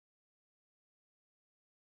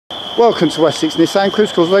Welcome to Wessex Nissan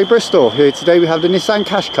Cribbs Causeway Bristol. Here today we have the Nissan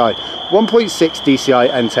Qashqai 1.6 DCI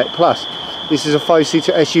N-Tec Plus. This is a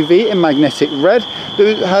 5-seater SUV in magnetic red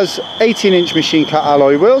that has 18-inch machine cut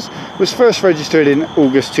alloy wheels, was first registered in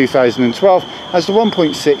August 2012, has the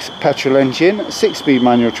 1.6 petrol engine, 6-speed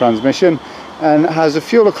manual transmission, and has a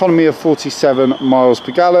fuel economy of 47 miles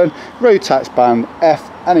per gallon, road tax band F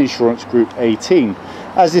and insurance group 18.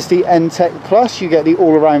 As is the N-Tec Plus, you get the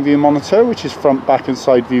all-around view monitor, which is front, back and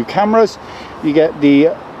side view cameras. You get the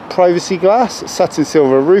privacy glass, satin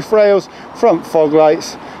silver roof rails, front fog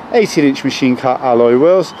lights, 18-inch machine cut alloy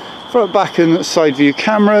wheels, front, back and side view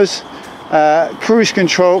cameras, cruise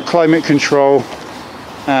control, climate control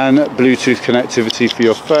and Bluetooth connectivity for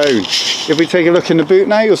your phone. If we take a look in the boot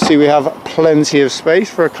now, you'll see we have plenty of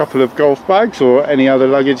space for a couple of golf bags or any other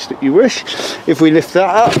luggage that you wish. If we lift that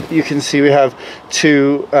up, you can see we have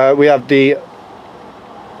the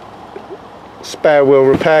spare wheel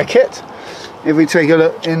repair kit. If we take a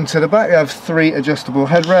look into the back, we have 3 adjustable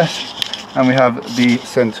headrests and we have the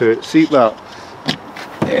center seat belt.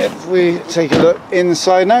 If we take a look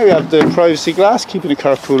inside now, we have the privacy glass, keeping the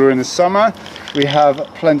car cooler in the summer. We have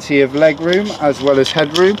plenty of leg room as well as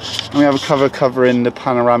headroom, and we have a cover covering the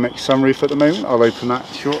panoramic sunroof at the moment. I'll open that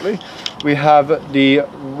shortly. We have the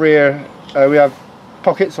rear, we have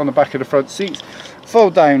pockets on the back of the front seats,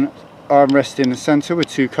 fold down armrest in the centre with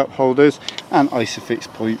 2 cup holders and Isofix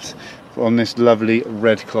points on this lovely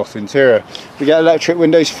red cloth interior. We get electric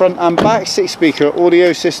windows front and back, 6-speaker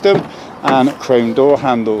audio system and chrome door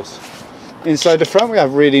handles. Inside the front we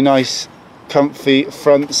have really nice comfy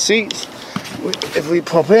front seats. If we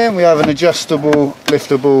pop in, we have an adjustable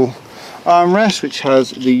liftable armrest which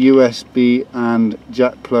has the USB and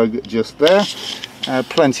jack plug just there.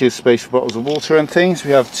 Plenty of space for bottles of water and things.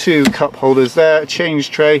 We have 2 cup holders there, a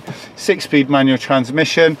change tray, 6-speed manual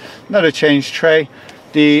transmission, another change tray,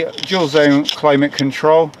 the dual zone climate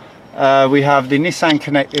control. We have the Nissan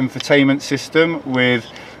Connect infotainment system with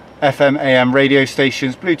FM AM radio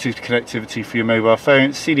stations, Bluetooth connectivity for your mobile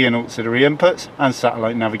phone, CD and auxiliary inputs and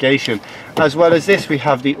satellite navigation. As well as this, we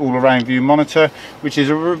have the all-around view monitor, which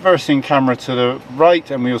is a reversing camera to the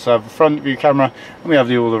right, and we also have a front view camera, and we have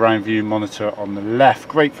the all-around view monitor on the left.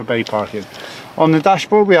 Great for bay parking. On the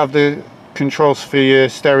dashboard we have the controls for your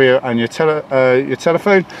stereo and your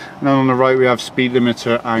telephone, and then on the right we have speed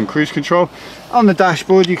limiter and cruise control. On the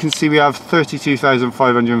dashboard you can see we have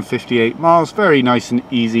 32,558 miles, very nice and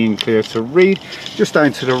easy and clear to read. Just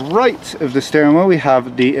down to the right of the steering wheel we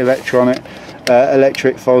have the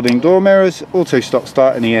electric folding door mirrors, auto stop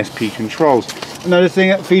start and ESP controls. Another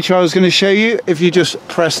feature I was going to show you, if you just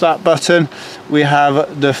press that button, we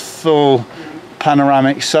have the full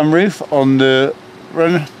panoramic sunroof on the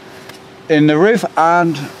roof,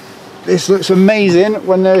 and this looks amazing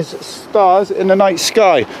when there's stars in the night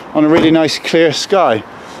sky on a really nice clear sky.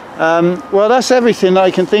 Well, that's everything that I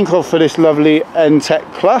can think of for this lovely N-Tec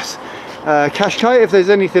Plus Qashqai. If there's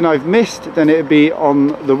anything I've missed, then it would be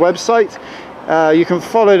on the website. You can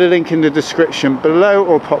follow the link in the description below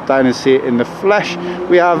or pop down and see it in the flesh.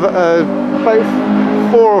 We have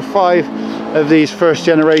about 4 or 5 of these first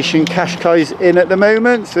generation Qashqais in at the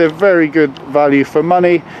moment, so they're very good value for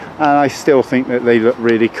money, and I still think that they look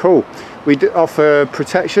really cool. We do offer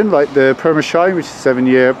protection like the Perma-Shine, which is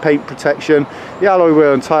 7-year paint protection, the alloy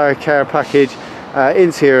wheel and tyre care package,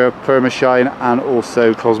 interior Perma-Shine and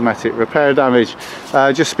also cosmetic repair damage.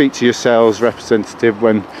 Just speak to your sales representative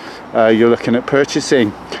when you're looking at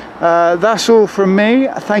purchasing. That's all from me.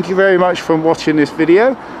 Thank you very much for watching this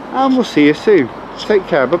video, and we'll see you soon. Take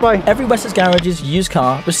care, bye bye. Every Wessex Garage's used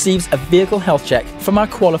car receives a vehicle health check from our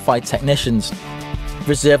qualified technicians.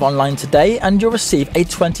 Reserve online today and you'll receive a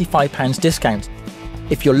 £25 discount.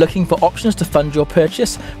 If you're looking for options to fund your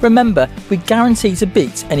purchase, remember we guarantee to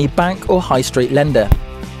beat any bank or high street lender.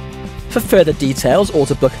 For further details or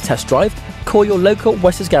to book a test drive, call your local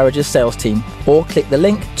Wessex Garages sales team or click the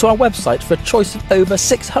link to our website for a choice of over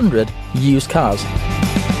 600 used cars.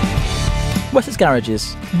 Wessex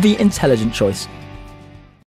Garages, the intelligent choice.